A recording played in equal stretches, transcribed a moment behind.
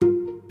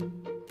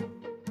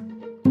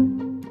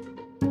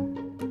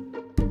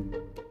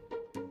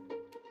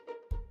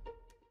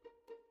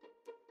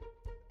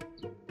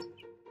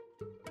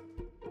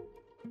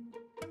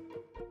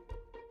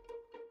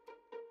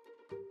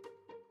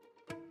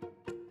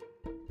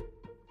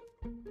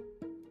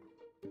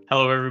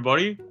Hello,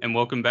 everybody, and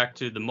welcome back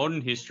to the Modern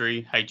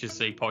History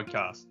HSC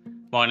podcast.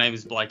 My name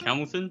is Blake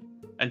Hamilton,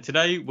 and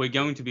today we're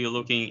going to be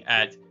looking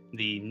at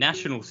the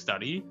national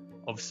study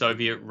of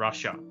Soviet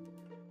Russia.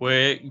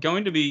 We're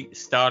going to be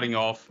starting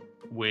off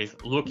with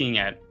looking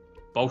at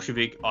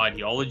Bolshevik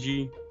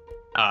ideology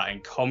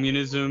and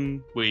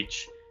communism,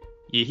 which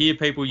you hear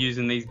people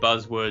using these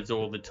buzzwords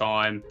all the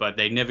time, but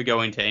they never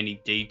go into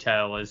any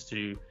detail as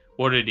to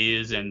what it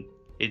is, and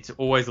it's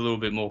always a little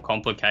bit more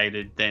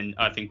complicated than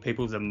I think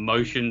people's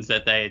emotions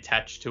that they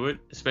attach to it,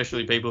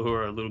 especially people who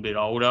are a little bit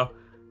older.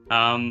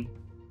 Then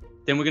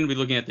we're going to be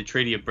looking at the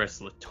Treaty of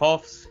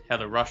Brest-Litovsk, how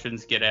the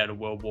Russians get out of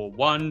World War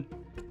I,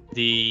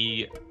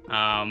 the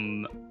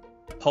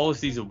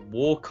policies of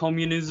war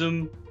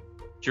communism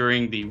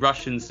during the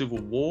Russian Civil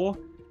War,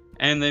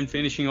 and then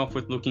finishing off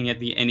with looking at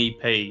the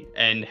NEP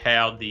and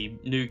how the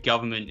new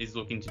government is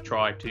looking to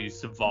try to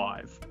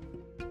survive.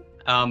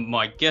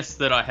 My guests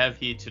that I have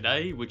here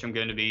today, which I'm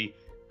going to be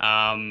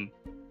having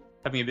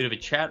a bit of a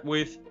chat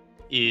with,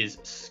 is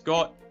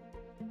Scott,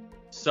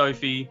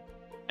 Sophie,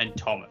 and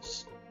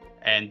Thomas.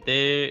 And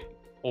they're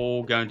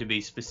all going to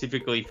be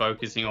specifically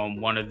focusing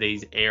on one of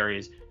these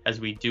areas as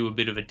we do a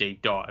bit of a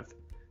deep dive.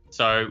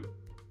 So I'm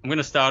going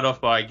to start off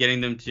by getting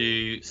them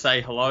to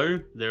say hello.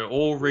 They're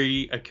all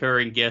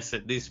reoccurring guests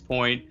at this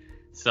point.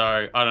 So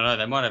I don't know,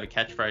 they might have a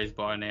catchphrase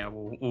by now.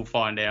 We'll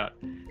find out.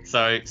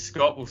 So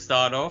Scott will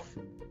start off.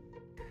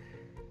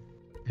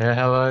 Yeah,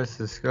 hello, this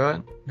is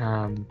Scott.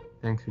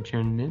 Thanks for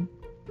tuning in.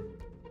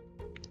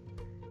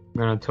 I'm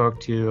going to talk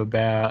to you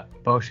about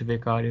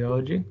Bolshevik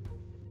ideology.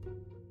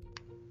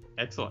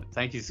 Excellent.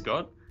 Thank you,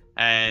 Scott.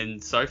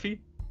 And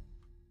Sophie?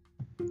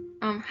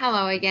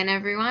 Hello again,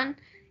 everyone.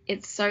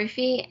 It's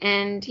Sophie,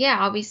 and yeah,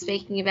 I'll be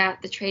speaking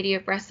about the Treaty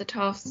of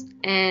Brest-Litovsk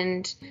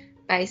and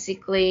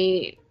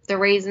basically the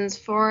reasons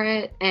for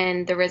it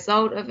and the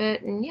result of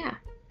it, and yeah.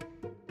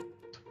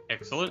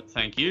 Excellent.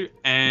 Thank you.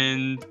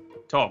 And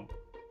Tom?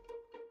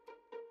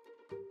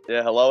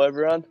 Yeah, hello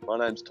everyone. My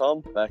name's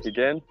Tom, back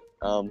again.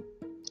 I'm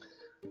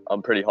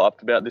pretty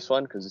hyped about this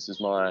one because this is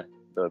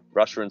the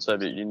Russia and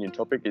Soviet Union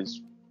topic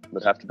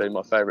would have to be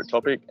my favourite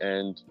topic,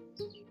 and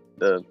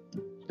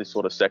this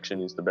sort of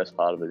section is the best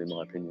part of it in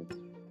my opinion.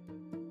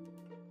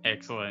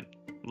 Excellent.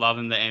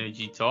 Loving the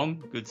energy,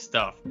 Tom. Good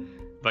stuff.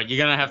 But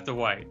you're going to have to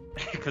wait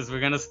because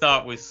we're going to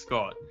start with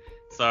Scott.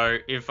 So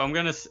if I'm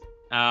going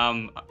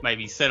to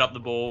maybe set up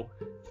the ball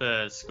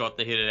for Scott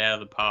to hit it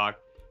out of the park,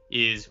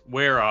 is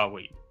where are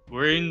we?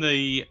 We're in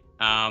the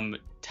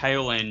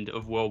tail end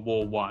of World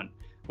War I,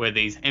 where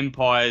these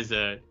empires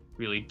are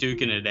really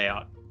duking it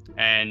out.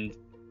 And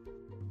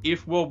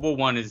if World War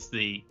I is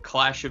the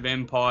clash of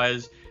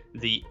empires,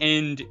 the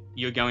end,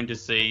 you're going to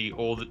see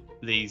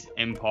these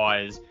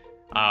empires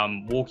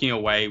walking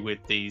away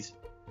with these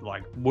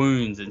like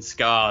wounds and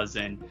scars,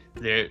 and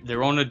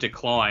they're on a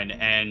decline.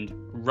 And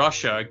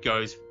Russia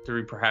goes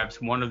through perhaps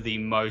one of the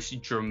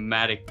most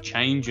dramatic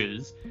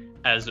changes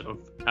as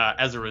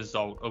a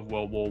result of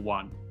World War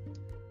I.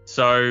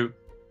 So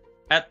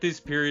at this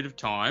period of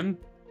time,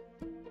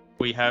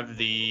 we have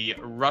the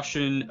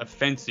Russian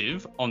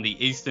offensive on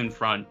the Eastern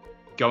Front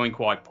going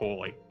quite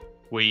poorly.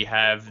 We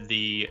have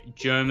the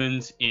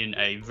Germans in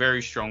a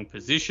very strong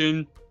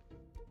position,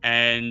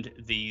 and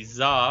the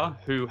Tsar,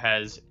 who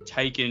has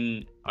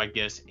taken, I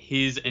guess,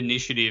 his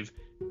initiative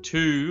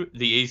to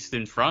the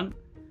Eastern Front,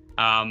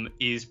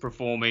 is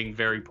performing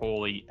very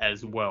poorly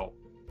as well.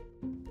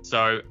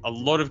 So a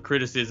lot of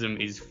criticism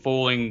is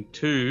falling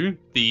to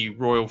the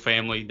royal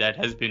family that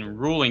has been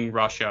ruling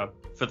Russia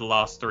for the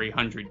last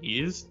 300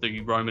 years, the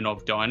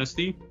Romanov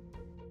dynasty.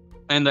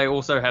 And they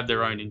also have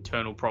their own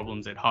internal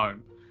problems at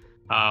home.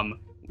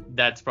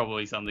 That's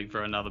probably something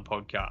for another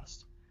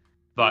podcast.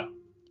 But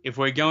if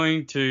we're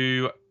going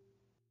to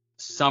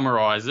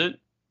summarize it,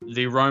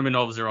 the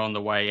Romanovs are on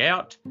the way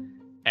out,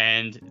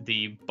 and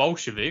the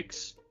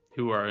Bolsheviks,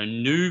 who are a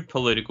new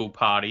political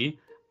party,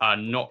 are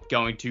not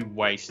going to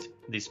waste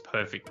this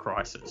perfect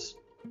crisis.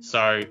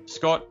 So,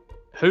 Scott,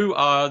 who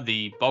are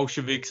the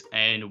Bolsheviks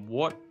and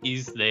what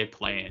is their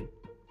plan?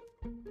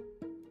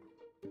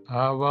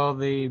 Well,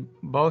 the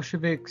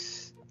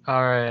Bolsheviks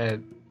are a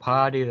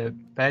party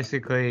that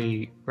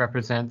basically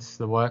represents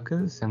the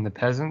workers and the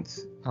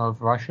peasants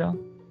of Russia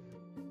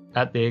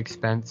at the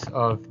expense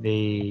of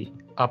the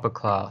upper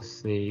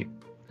class, the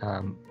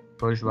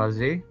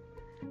bourgeoisie.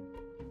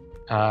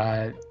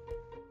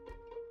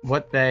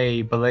 What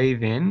they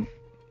believe in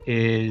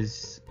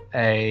is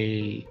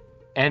a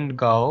end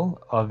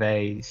goal of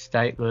a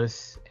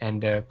stateless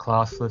and a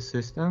classless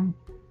system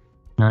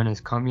known as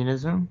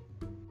communism,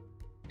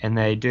 and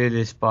they do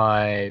this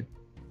by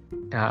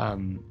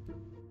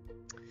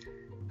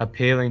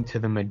appealing to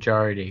the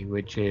majority,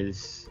 which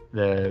is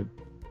the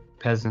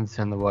peasants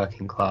and the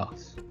working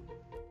class.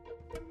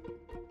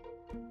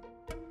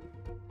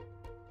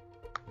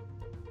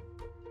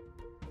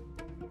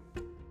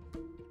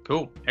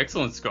 Cool.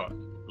 Excellent, Scott.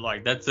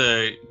 Like, that's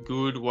a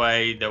good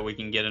way that we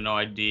can get an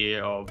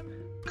idea of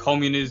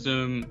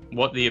communism,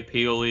 what the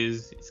appeal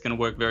is. It's going to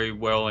work very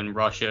well in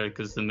Russia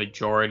because the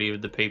majority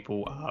of the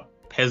people are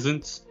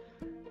peasants.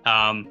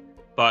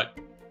 But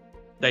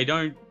they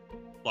don't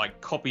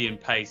like copy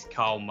and paste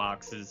Karl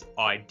Marx's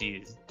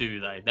ideas, do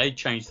they? They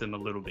change them a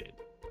little bit.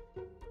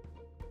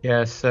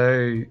 Yeah,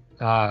 so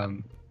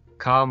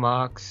Karl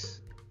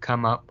Marx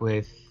come up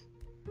with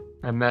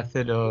a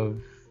method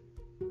of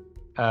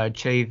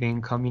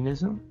achieving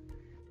communism,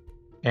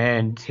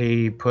 and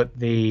he put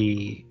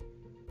them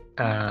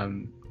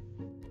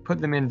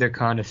into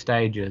kind of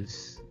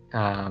stages,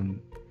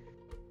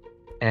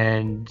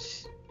 and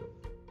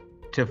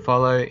to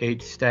follow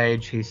each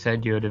stage, he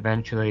said you would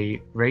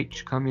eventually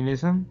reach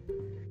communism,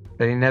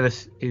 but he never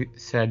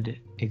said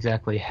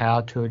exactly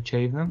how to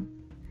achieve them.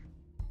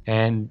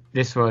 And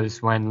this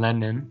was when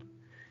Lenin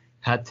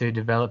had to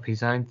develop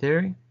his own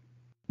theory,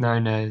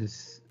 known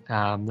as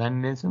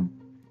Leninism.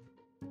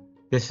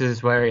 This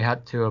is where he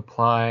had to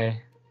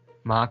apply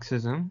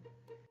Marxism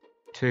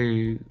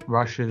to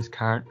Russia's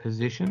current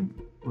position,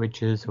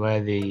 which is where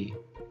the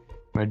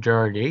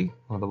majority,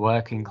 or the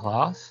working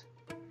class,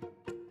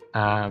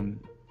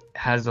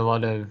 has a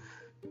lot of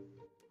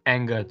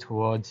anger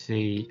towards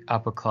the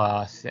upper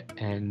class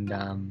and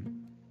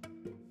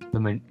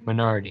the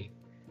minority.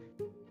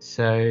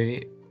 So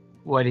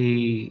what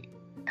he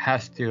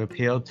has to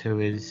appeal to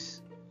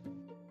is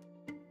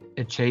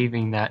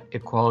achieving that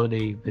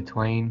equality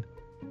between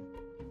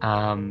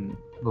the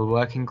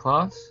working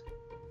class.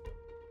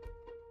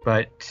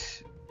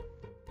 But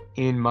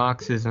in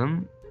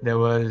Marxism, there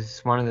was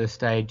one of the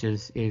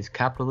stages is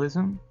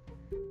capitalism,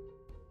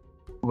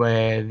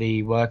 where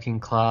the working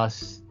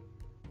class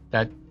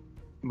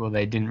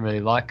they didn't really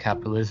like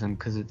capitalism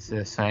because it's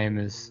the same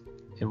as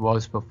it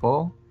was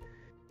before.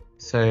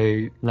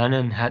 So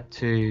Lenin had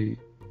to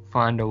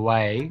find a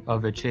way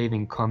of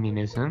achieving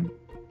communism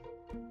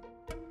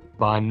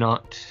by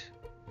not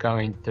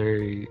going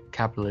through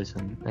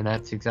capitalism, and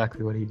that's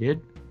exactly what he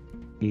did.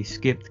 He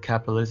skipped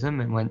capitalism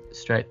and went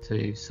straight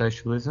to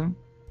socialism,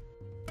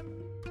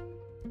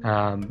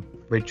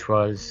 which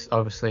was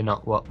obviously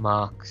not what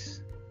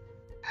Marx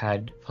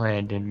had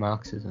planned in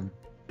Marxism.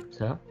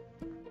 So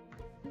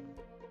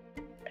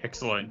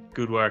excellent,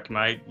 good work,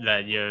 mate.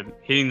 That you're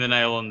hitting the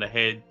nail on the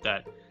head.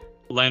 That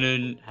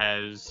Lenin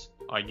has,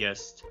 I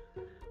guess,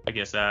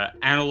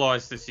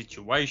 analyzed the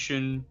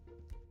situation.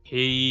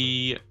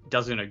 He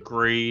doesn't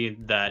agree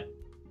that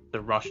the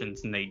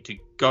Russians need to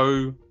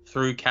go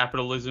through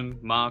capitalism.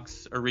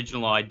 Marx's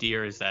original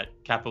idea is that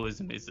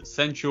capitalism is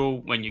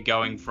essential when you're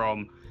going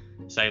from,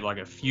 say, like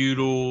a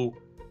feudal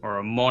or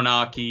a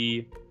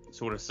monarchy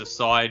sort of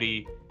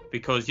society,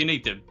 because you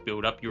need to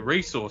build up your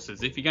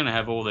resources. If you're going to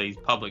have all these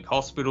public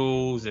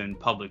hospitals and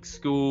public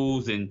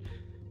schools and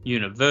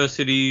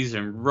universities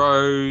and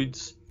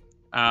roads,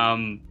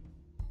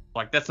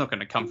 like that's not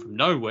going to come from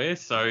nowhere.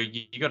 So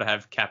you got to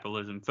have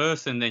capitalism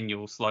first, and then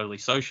you'll slowly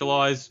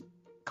socialize,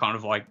 kind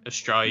of like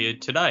Australia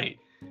today.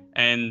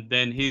 And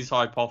then his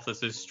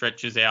hypothesis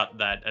stretches out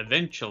that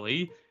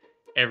eventually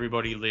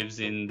everybody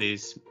lives in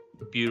this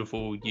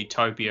beautiful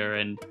utopia,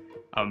 and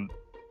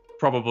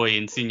probably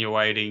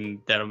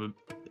insinuating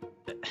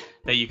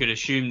that you could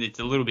assume it's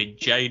a little bit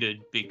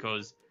jaded,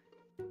 because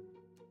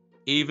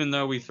even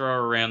though we throw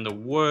around the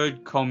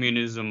word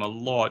communism a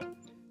lot,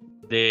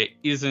 there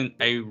isn't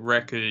a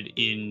record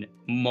in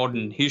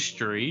modern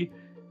history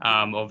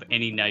of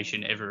any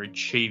nation ever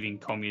achieving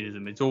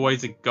communism. It's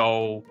always a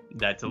goal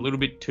that's a little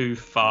bit too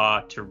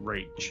far to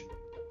reach,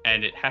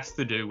 and it has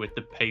to do with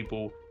the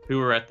people who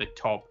are at the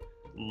top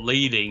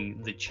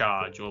leading the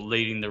charge or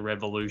leading the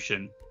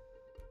revolution.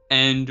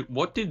 And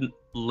what did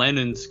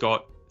Lenin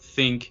Scott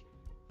think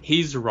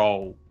his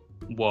role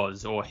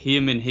was, or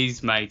him and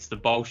his mates, the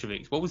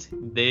Bolsheviks? What was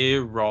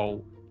their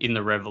role in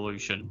the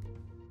revolution?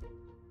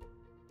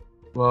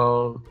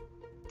 Well,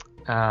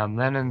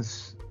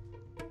 Lenin's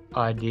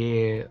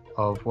idea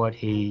of what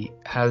he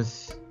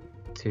has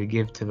to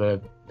give to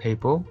the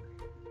people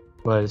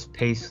was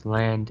peace,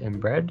 land, and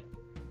bread.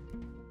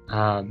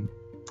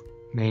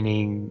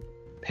 Meaning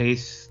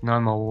peace, no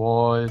more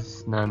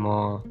wars, no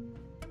more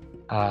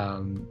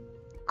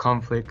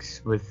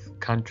conflicts with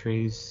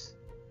countries,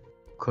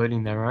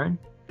 including their own.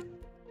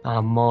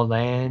 More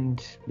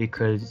land,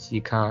 because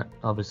you can't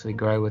obviously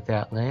grow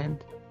without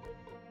land.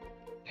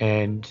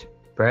 And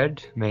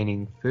bread,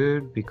 meaning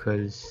food,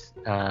 because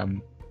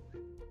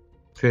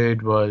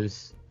food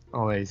was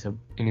always an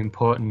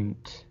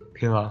important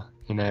pillar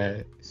in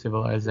a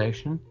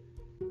civilization.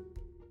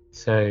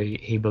 So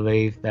he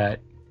believed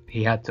that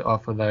he had to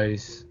offer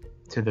those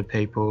to the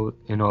people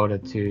in order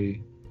to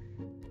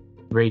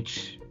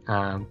reach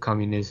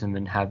communism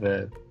and have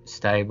a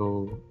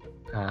stable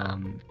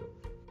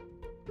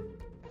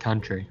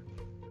country.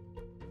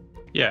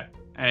 Yeah,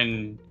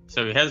 and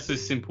so he has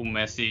this simple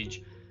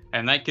message,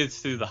 and that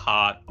gets to the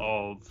heart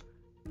of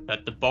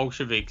that the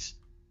Bolsheviks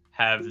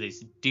have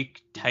this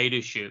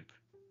dictatorship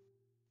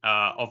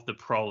of the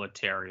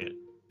proletariat.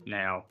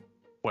 Now,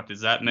 what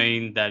does that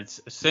mean? That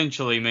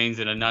essentially means,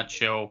 in a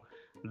nutshell,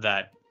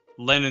 that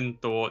Lenin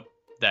thought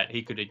that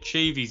he could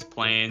achieve his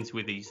plans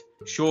with his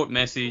short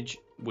message,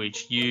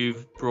 which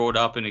you've brought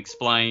up and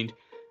explained,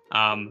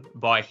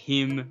 by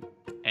him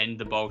and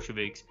the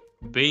Bolsheviks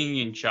being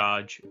in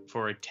charge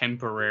for a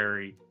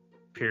temporary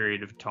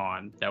period of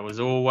time. That was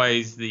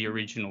always the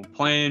original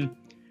plan,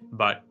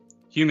 but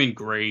human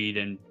greed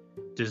and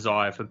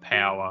desire for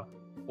power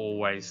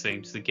always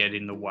seems to get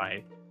in the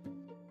way.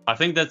 I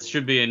think that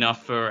should be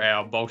enough for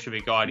our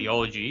Bolshevik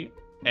ideology,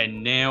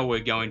 and now we're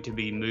going to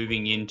be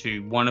moving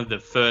into one of the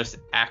first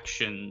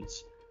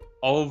actions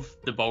of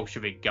the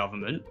Bolshevik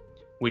government,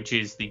 which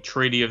is the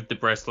Treaty of the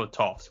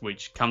Brest-Litovsk,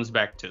 which comes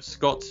back to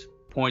Scott's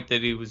point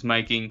that he was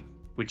making,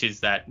 which is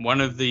that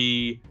one of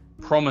the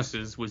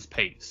promises was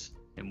peace.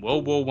 And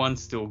World War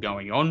I's still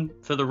going on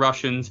for the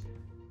Russians,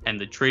 and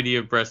the Treaty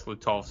of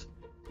Brest-Litovsk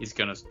is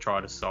going to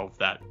try to solve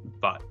that.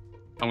 But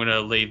I'm going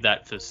to leave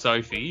that for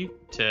Sophie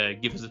to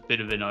give us a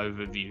bit of an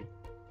overview.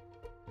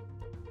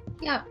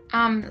 Yeah.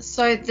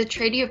 So the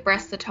Treaty of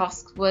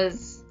Brest-Litovsk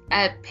was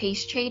a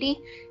peace treaty,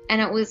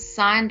 and it was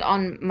signed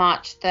on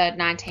March 3rd,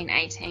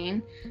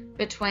 1918,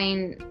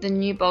 between the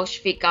new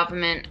Bolshevik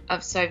government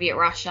of Soviet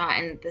Russia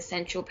and the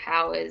Central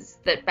Powers,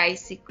 that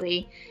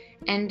basically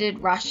ended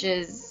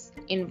Russia's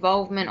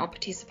involvement or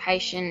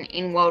participation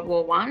in World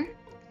War One.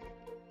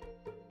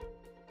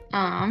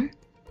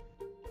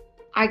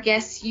 I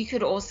guess you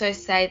could also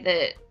say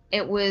that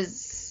it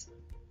was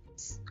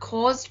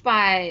caused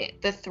by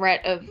the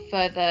threat of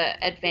further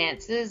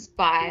advances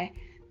by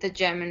the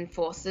German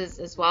forces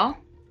as well.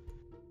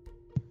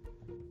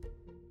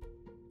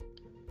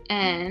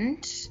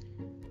 And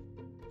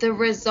the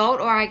result,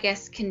 or I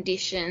guess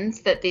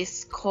conditions that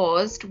this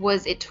caused,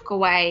 was it took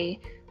away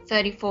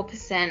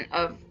 34%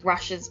 of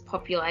Russia's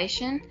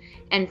population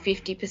and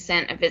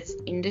 50% of its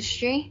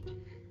industry.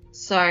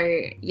 So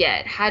yeah,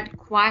 it had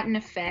quite an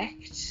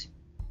effect,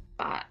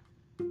 but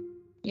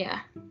yeah.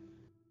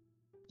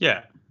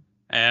 Yeah.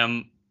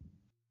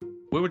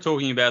 We were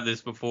talking about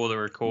this before the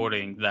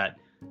recording, that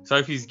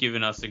Sophie's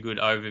given us a good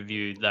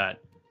overview that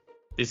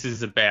this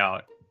is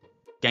about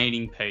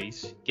gaining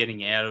peace,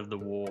 getting out of the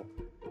war,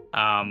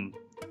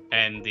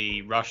 and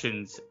the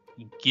Russians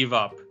give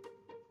up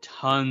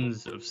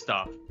tons of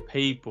stuff,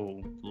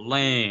 people,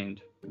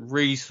 land,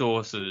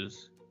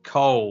 resources,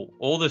 coal,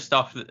 all the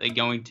stuff that they're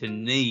going to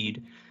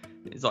need.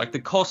 It's like the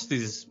cost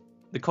is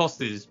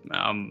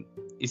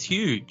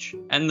huge,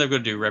 and they've got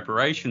to do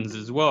reparations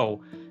as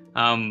well.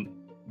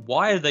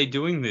 Why are they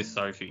doing this,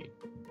 Sophie?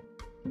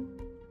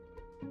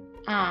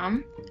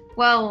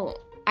 Well,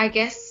 I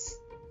guess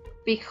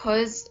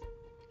because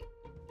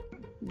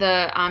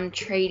the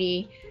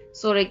treaty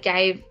sort of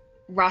gave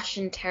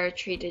Russian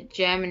territory to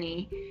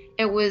Germany,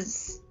 it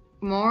was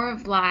more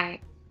of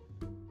like,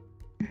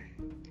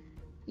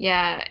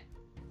 yeah,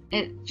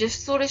 it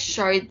just sort of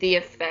showed the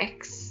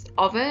effects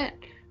of it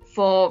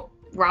for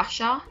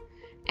Russia,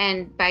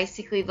 and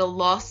basically the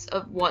loss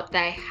of what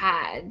they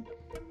had.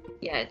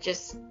 Yeah,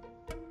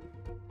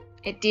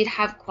 it did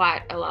have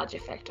quite a large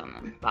effect on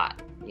them, but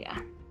yeah.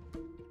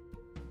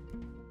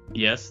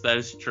 Yes, that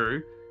is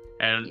true.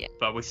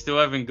 But we still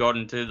haven't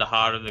gotten to the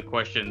heart of the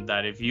question,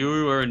 that if you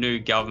were a new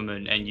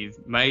government and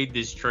you've made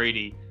this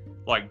treaty,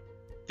 like,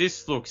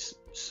 this looks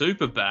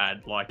super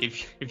bad. Like,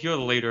 if you're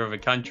the leader of a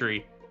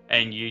country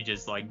and you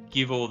just like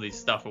give all this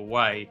stuff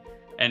away,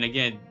 and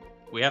again,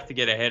 we have to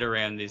get a head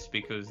around this,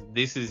 because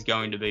this is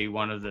going to be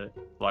one of the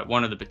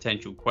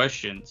potential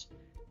questions.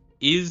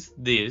 Is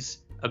this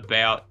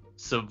about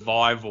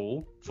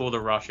survival for the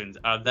Russians?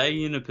 Are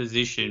they in a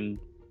position,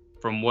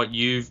 from what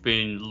you've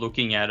been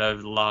looking at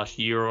over the last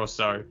year or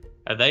so,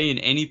 are they in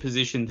any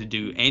position to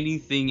do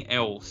anything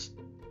else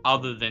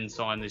other than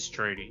sign this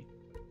treaty?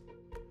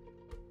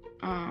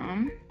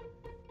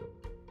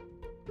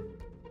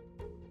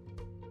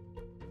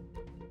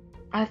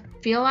 I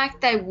feel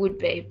like they would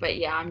be, but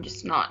yeah, I'm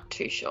just not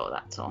too sure,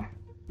 that's all.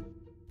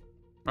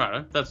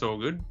 Right, that's all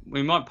good.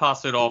 We might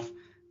pass it off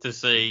to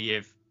see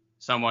if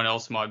someone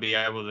else might be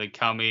able to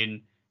come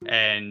in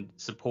and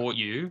support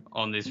you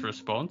on this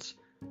response.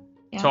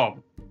 Yeah.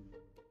 Tom.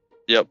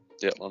 Yep,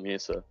 I'm here,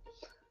 sir.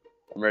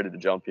 I'm ready to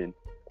jump in.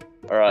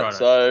 All right,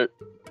 so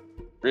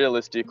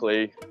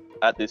realistically,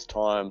 at this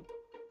time,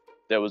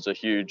 there was a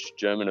huge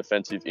German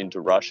offensive into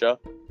Russia.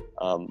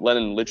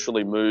 Lenin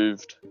literally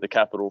moved the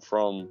capital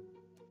from,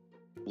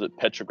 was it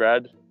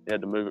Petrograd? He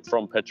had to move it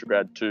from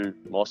Petrograd to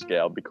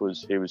Moscow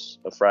because he was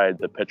afraid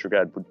that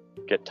Petrograd would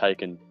get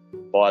taken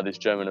by this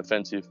German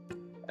offensive.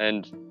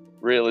 And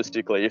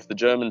realistically, if the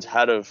Germans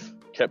had have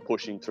kept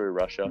pushing through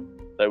Russia,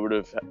 they would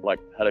have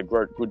had a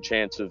good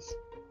chance of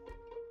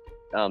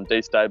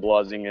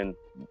destabilizing and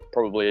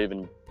probably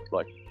even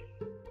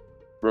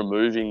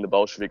removing the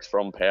Bolsheviks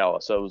from power.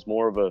 So it was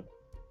more of a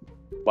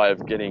way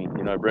of getting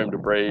room to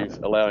breathe,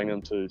 allowing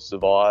them to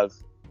survive,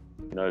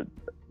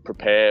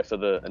 prepare for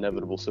the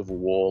inevitable civil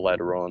war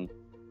later on.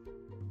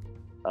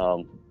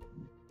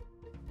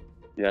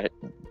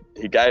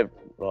 He gave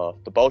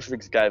the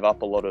Bolsheviks gave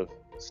up a lot of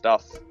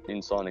stuff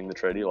in signing the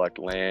treaty, like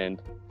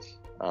land,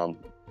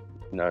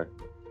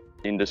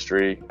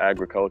 industry,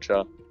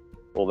 agriculture,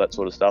 all that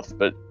sort of stuff.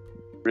 But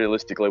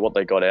realistically, what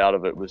they got out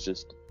of it was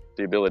just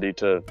the ability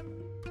to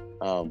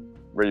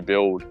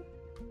rebuild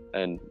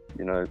and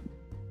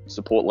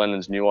support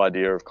Lenin's new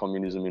idea of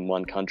communism in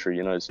one country,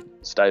 you know,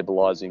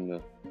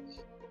 stabilizing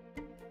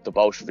the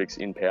Bolsheviks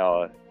in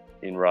power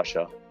in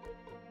Russia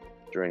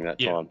during that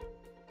time.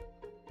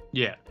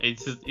 Yeah,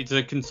 it's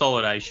a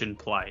consolidation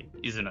play,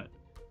 isn't it?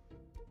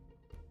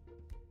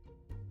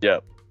 Yeah.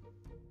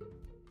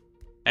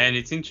 And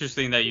it's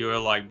interesting that you were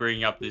like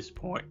bringing up these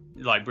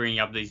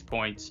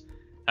points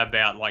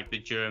about like the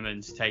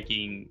Germans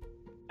taking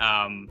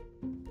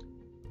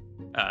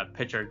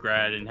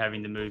Petrograd and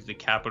having to move the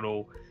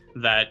capital,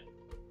 that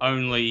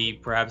only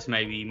perhaps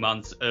maybe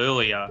months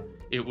earlier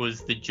it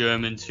was the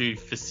Germans who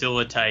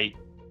facilitate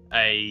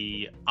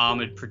a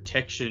armored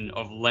protection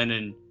of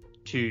Lenin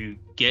to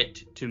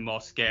get to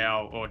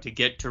Moscow or to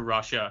get to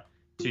Russia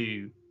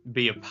to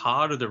be a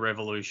part of the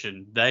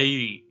revolution.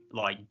 They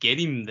like get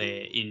him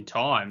there in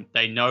time.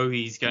 They know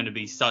he's going to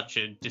be such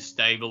a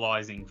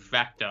destabilizing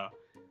factor.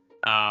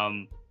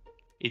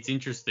 It's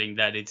interesting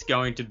that it's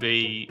going to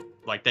be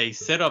like they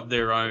set up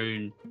their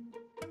own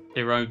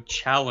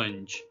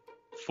challenge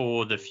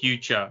for the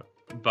future,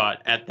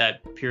 but at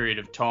that period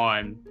of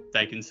time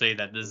they can see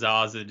that the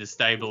Tsars are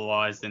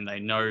destabilized and they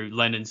know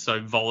Lenin's so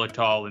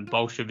volatile and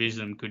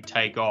Bolshevism could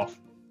take off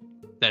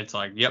that it's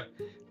like, yep,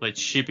 let's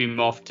ship him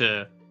off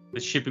to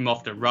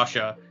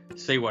Russia,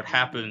 see what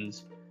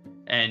happens.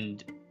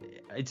 And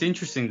it's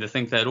interesting to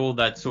think that all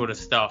that sort of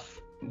stuff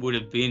would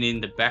have been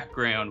in the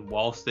background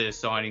whilst they're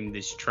signing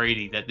this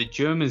treaty, that the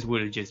Germans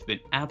would have just been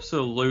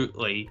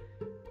absolutely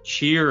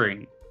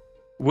cheering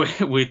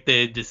with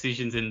their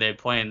decisions in their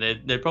plan.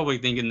 They're probably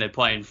thinking they're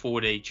playing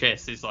 4D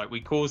chess. It's like,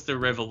 we caused the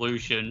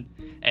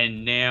revolution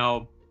and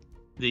now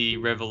the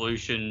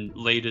revolution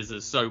leaders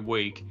are so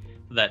weak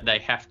that they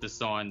have to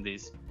sign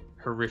this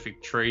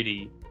horrific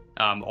treaty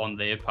on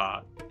their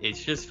part.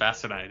 It's just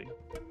fascinating.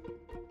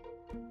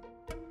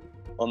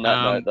 On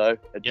that note, though,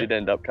 it did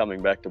end up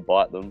coming back to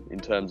bite them in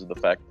terms of the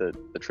fact that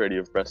the Treaty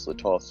of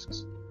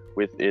Brest-Litovsk,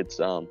 with its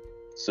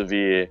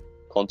severe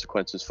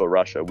consequences for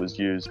Russia, was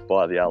used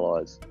by the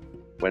Allies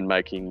when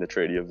making the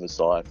Treaty of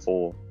Versailles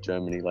for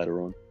Germany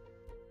later on.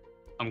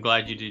 I'm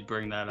glad you did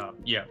bring that up.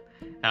 Yeah.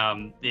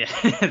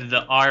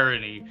 The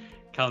irony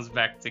comes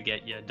back to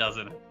get you,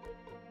 doesn't it?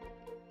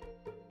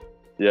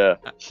 Yeah.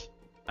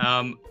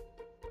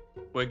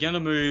 We're going to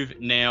move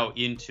now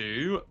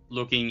into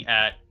looking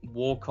at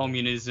war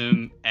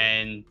communism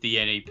and the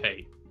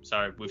NEP.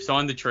 So we've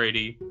signed the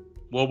treaty.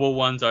 World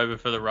War I's over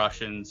for the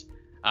Russians.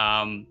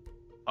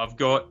 I've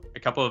got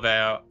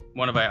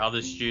one of our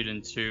other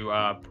students who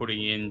are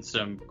putting in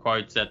some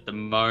quotes at the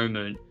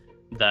moment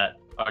that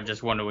I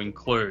just want to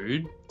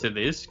include to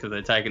this because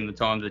they're taking the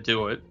time to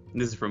do it.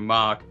 This is from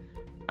Mark.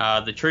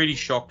 The treaty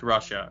shocked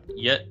Russia,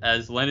 yet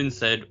as Lenin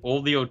said,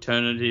 all the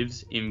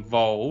alternatives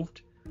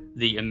involved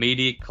the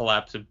immediate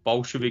collapse of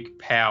Bolshevik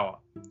power,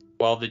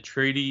 while the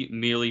treaty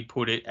merely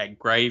put it at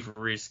grave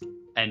risk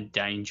and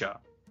danger.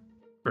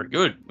 Very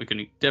good. We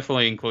can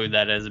definitely include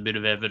that as a bit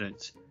of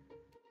evidence.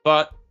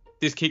 But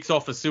this kicks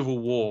off a civil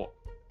war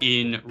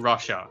in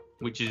Russia,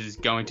 which is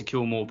going to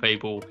kill more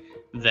people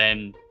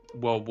than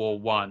World War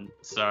I.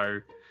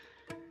 So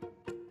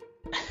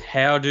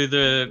how do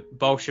the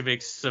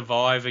Bolsheviks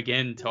survive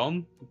again,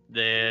 Tom?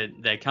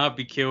 They can't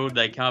be killed,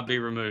 they can't be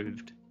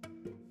removed.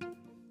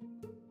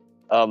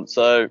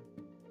 So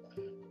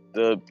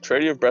the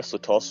Treaty of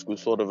Brest-Litovsk was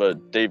sort of a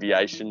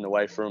deviation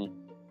away from,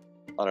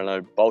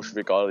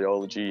 Bolshevik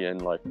ideology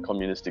and like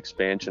communist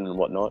expansion and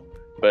whatnot.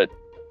 But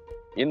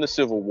in the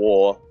Civil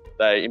War,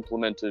 they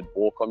implemented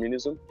war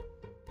communism,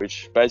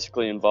 which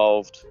basically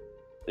involved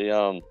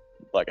the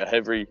a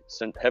heavily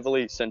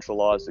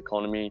centralized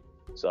economy,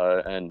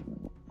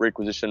 and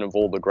requisition of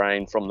all the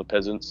grain from the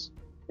peasants,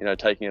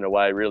 taking it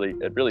away.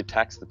 It really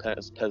taxed the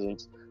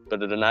peasants,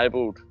 but it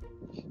enabled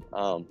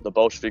the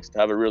Bolsheviks to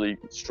have a really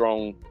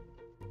strong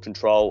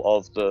control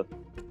of the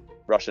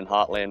Russian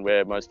heartland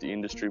where most of the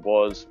industry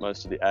was,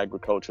 most of the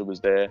agriculture was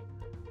there,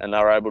 and they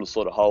were able to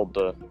sort of hold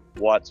the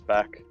whites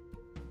back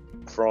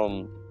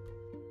from,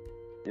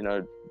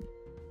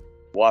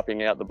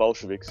 wiping out the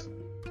Bolsheviks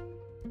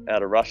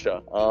out of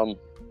Russia.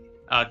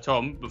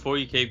 Tom, before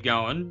you keep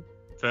going,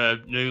 for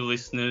new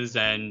listeners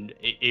and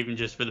even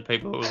just for the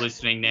people who are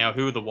listening now,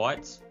 who are the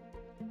whites?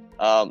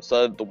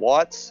 So the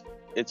whites,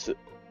 it's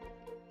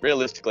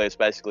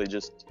basically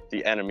just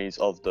the enemies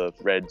of the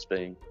Reds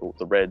being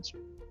the Reds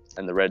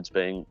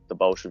the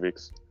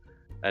Bolsheviks.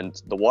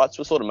 And the whites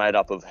were sort of made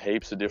up of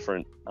heaps of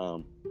different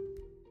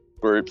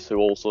groups who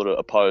all sort of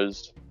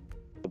opposed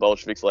the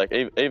Bolsheviks. Like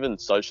even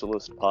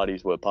socialist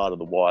parties were part of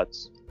the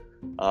whites.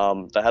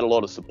 They had a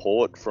lot of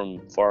support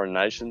from foreign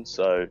nations,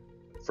 so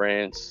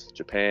France,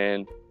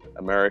 Japan,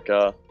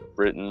 America,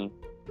 Britain.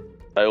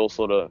 They all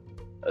sort of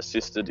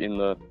assisted in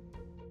the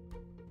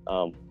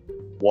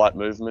white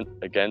movement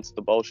against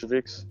the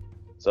Bolsheviks.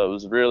 So it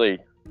was really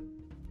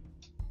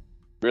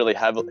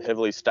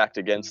heavily stacked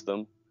against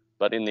them.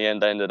 But in the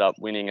end, they ended up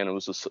winning, and it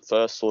was the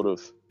first sort of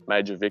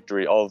major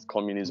victory of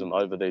communism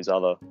over these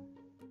other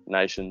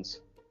nations.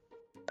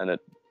 And it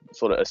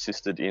sort of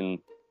assisted in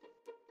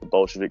the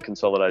Bolshevik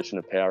consolidation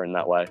of power in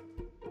that way.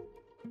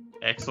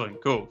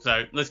 Excellent, cool.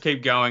 So let's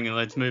keep going and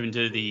let's move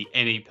into the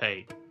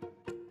NEP.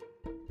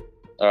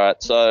 All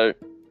right. So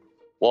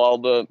while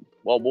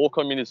war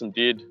communism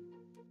did,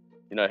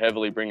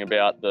 heavily bring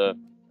about the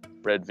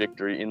Red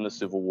victory in the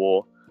Civil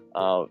War,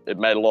 it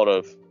made a lot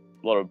of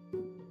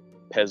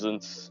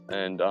peasants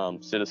and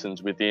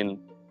citizens within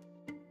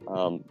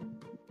the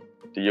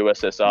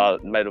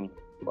USSR, made them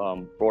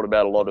brought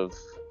about a lot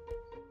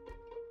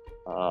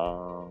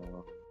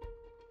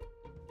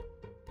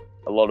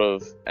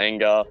of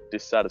anger,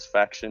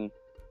 dissatisfaction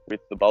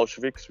with the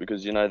Bolsheviks,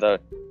 because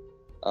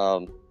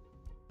all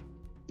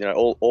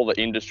the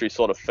industry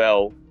sort of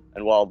fell,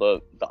 and while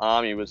the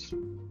army was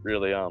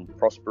really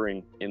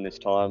prospering in this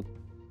time,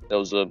 there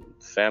was a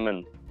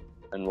famine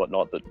and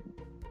whatnot that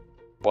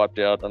wiped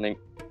out, I think,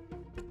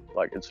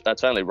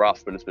 that's only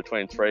rough, but it's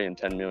between 3 and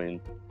 10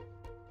 million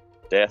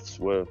deaths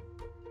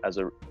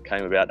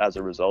came about as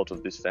a result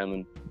of this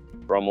famine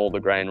from all the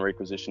grain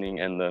requisitioning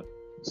and the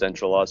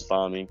centralized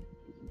farming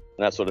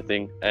and that sort of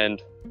thing.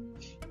 And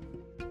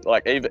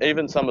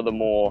even some of the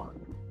more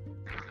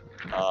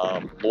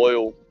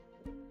loyal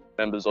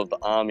members of the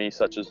army,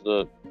 such as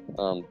the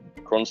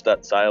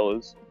Kronstadt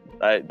sailors,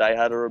 they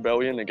had a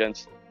rebellion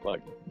against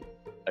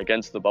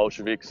the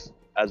Bolsheviks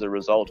as a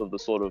result of the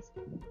sort of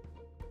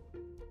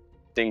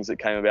things that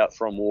came about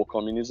from war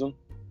communism.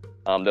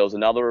 There was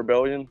another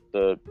rebellion,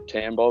 the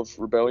Tambov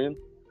Rebellion,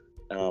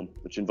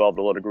 which involved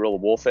a lot of guerrilla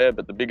warfare,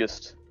 but the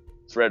biggest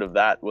threat of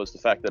that was the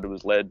fact that it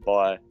was led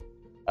by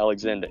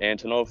Alexander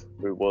Antonov,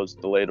 who was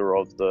the leader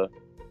of the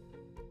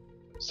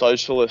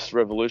Socialist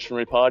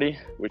Revolutionary Party,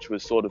 which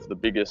was sort of the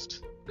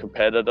biggest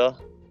competitor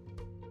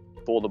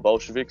for the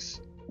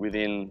Bolsheviks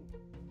within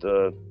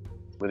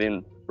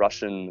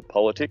Russian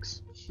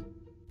politics.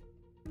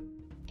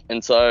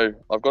 And so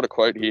I've got a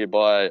quote here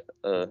by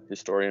a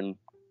historian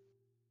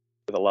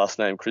with a last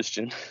name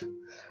Christian,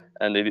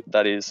 and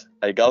that is,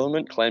 "A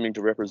government claiming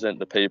to represent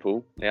the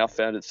people now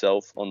found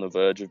itself on the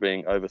verge of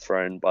being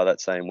overthrown by that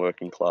same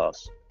working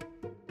class.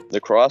 The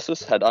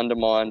crisis had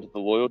undermined the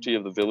loyalty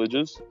of the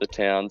villages, the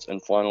towns,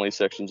 and finally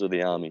sections of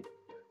the army.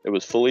 It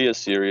was fully as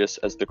serious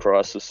as the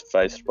crisis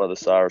faced by the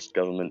Tsarist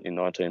government in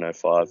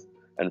 1905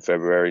 and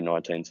February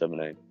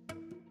 1917.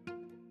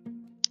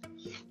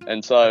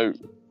 And so...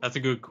 That's a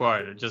good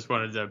quote. I just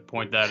wanted to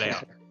point that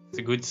out. It's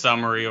a good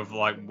summary of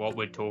what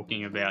we're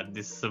talking about,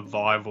 this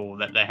survival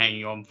that they're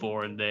hanging on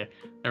for, and their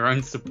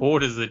own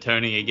supporters are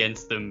turning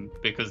against them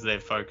because they're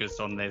focused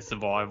on their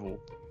survival.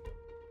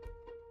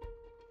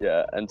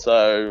 Yeah, and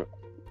so,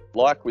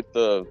 like with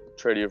the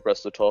Treaty of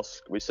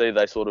Brest-Litovsk, we see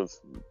they sort of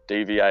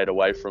deviate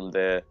away from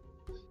their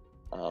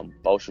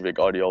Bolshevik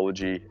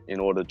ideology in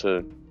order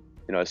to,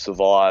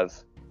 survive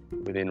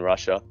within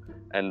Russia,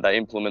 and they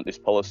implement this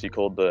policy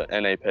called the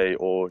NEP,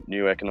 or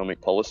New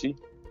Economic Policy.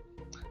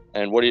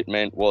 And what it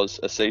meant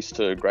was a cease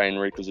to grain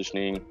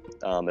requisitioning.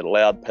 It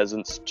allowed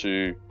peasants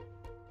to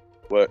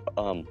work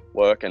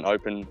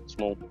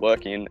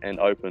in and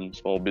open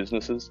small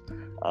businesses,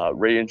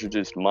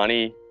 reintroduced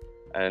money,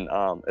 and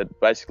it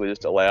basically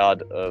just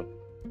allowed a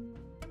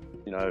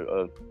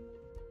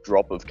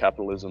drop of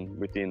capitalism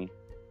within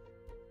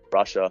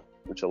Russia,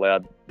 which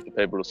allowed the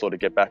people to sort of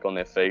get back on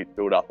their feet,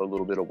 build up a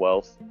little bit of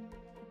wealth,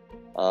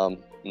 and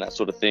that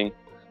sort of thing.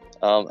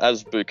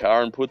 As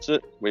Bukharin puts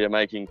it, we are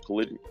making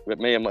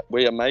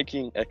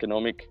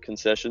economic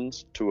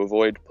concessions to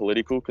avoid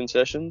political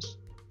concessions,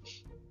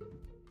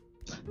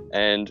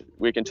 and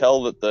we can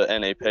tell that the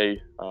NEP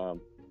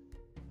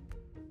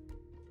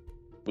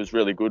was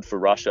really good for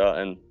Russia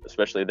and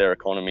especially their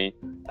economy,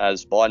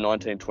 as by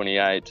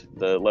 1928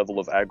 the level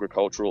of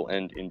agricultural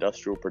and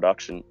industrial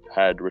production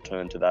had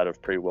returned to that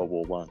of pre-World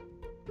War I.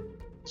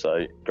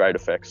 So great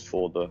effects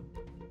for the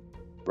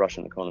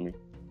Russian economy.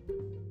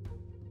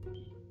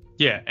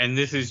 Yeah, and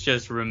this is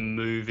just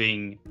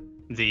removing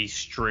the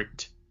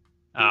strict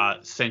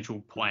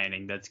central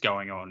planning that's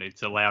going on.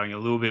 It's allowing a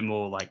little bit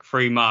more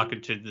free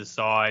market to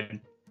decide,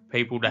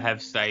 people to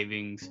have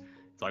savings.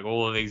 It's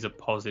all of these are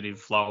positive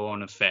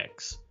flow-on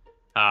effects.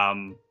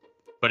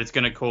 But it's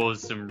going to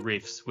cause some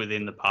rifts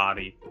within the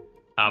party.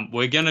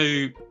 We're going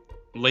to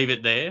leave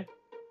it there.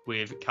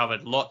 We've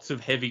covered lots of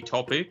heavy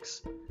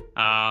topics.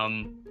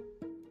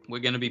 We're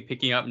going to be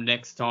picking up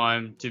next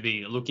time to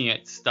be looking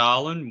at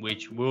Stalin,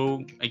 which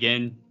will,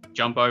 again,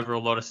 jump over a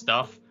lot of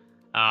stuff.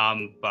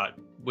 But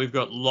we've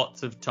got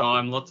lots of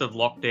time, lots of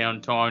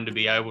lockdown time to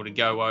be able to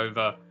go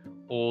over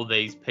all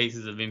these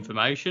pieces of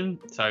information.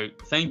 So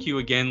thank you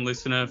again,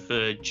 listener,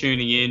 for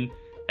tuning in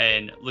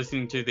and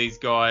listening to these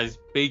guys.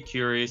 Be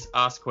curious,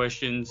 ask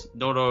questions,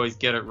 not always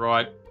get it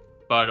right,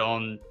 but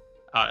on,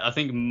 I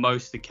think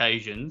most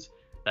occasions,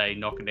 they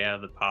knock it out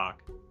of the park.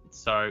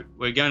 So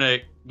we're going to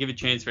give a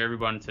chance for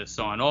everyone to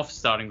sign off,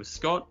 starting with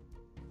Scott.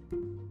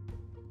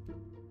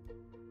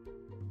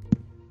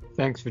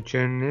 Thanks for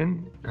tuning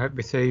in. I hope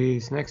we see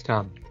you next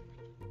time.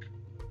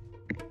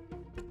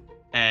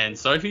 And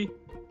Sophie?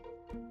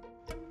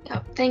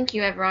 Yep, thank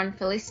you everyone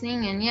for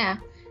listening, and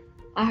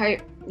I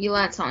hope you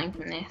learnt something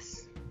from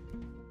this.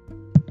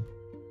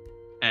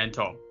 And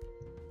Tom?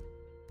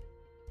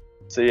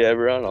 see you,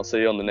 everyone. I'll see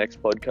you on the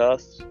next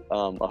podcast.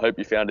 I hope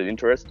you found it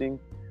interesting.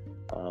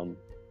 And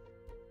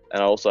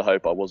I also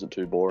hope I wasn't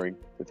too boring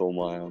with all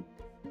my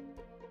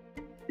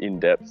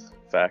in-depth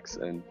facts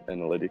and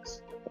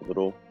analytics of it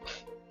all.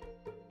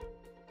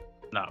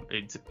 No,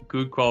 it's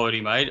good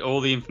quality, mate.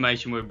 All the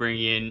information we're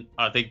bringing in,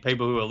 I think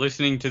people who are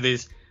listening to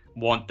this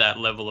want that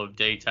level of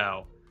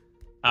detail.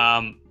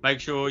 Make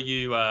sure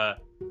you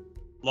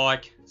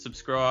like,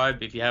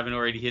 subscribe if you haven't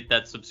already, hit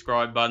that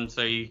subscribe button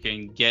so you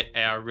can get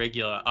our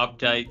regular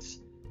updates.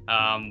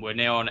 We're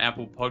now on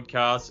Apple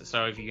Podcasts,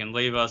 so if you can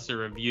leave us a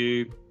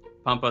review,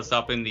 pump us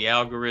up in the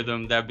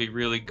algorithm, that'd be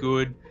really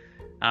good.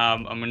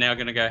 I'm now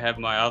going to go have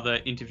my other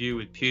interview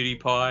with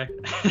PewDiePie.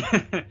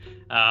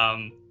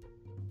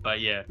 But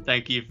yeah,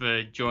 thank you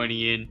for joining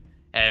in,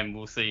 and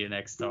we'll see you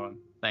next time.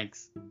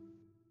 Thanks.